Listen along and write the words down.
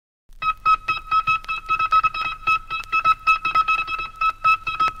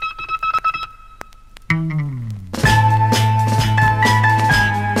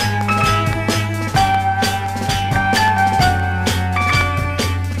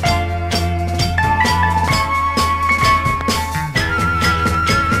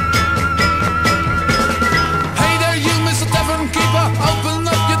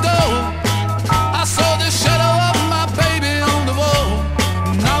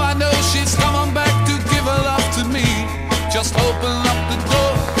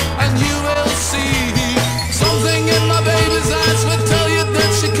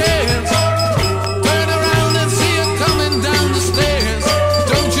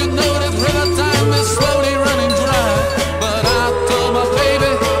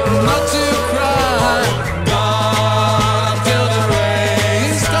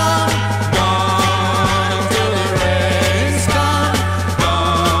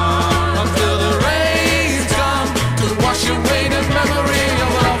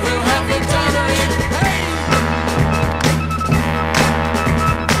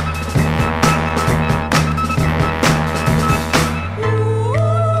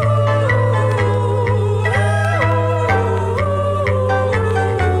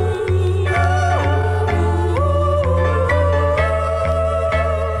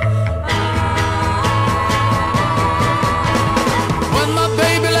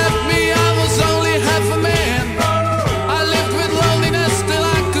baby left me, I was only half a man. I lived with loneliness till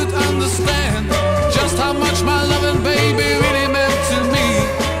I could understand just how much my loving baby really meant to me.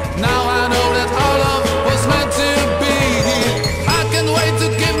 Now I know that our love was meant to be. I can't wait to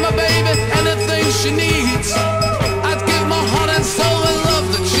give my baby anything she needs.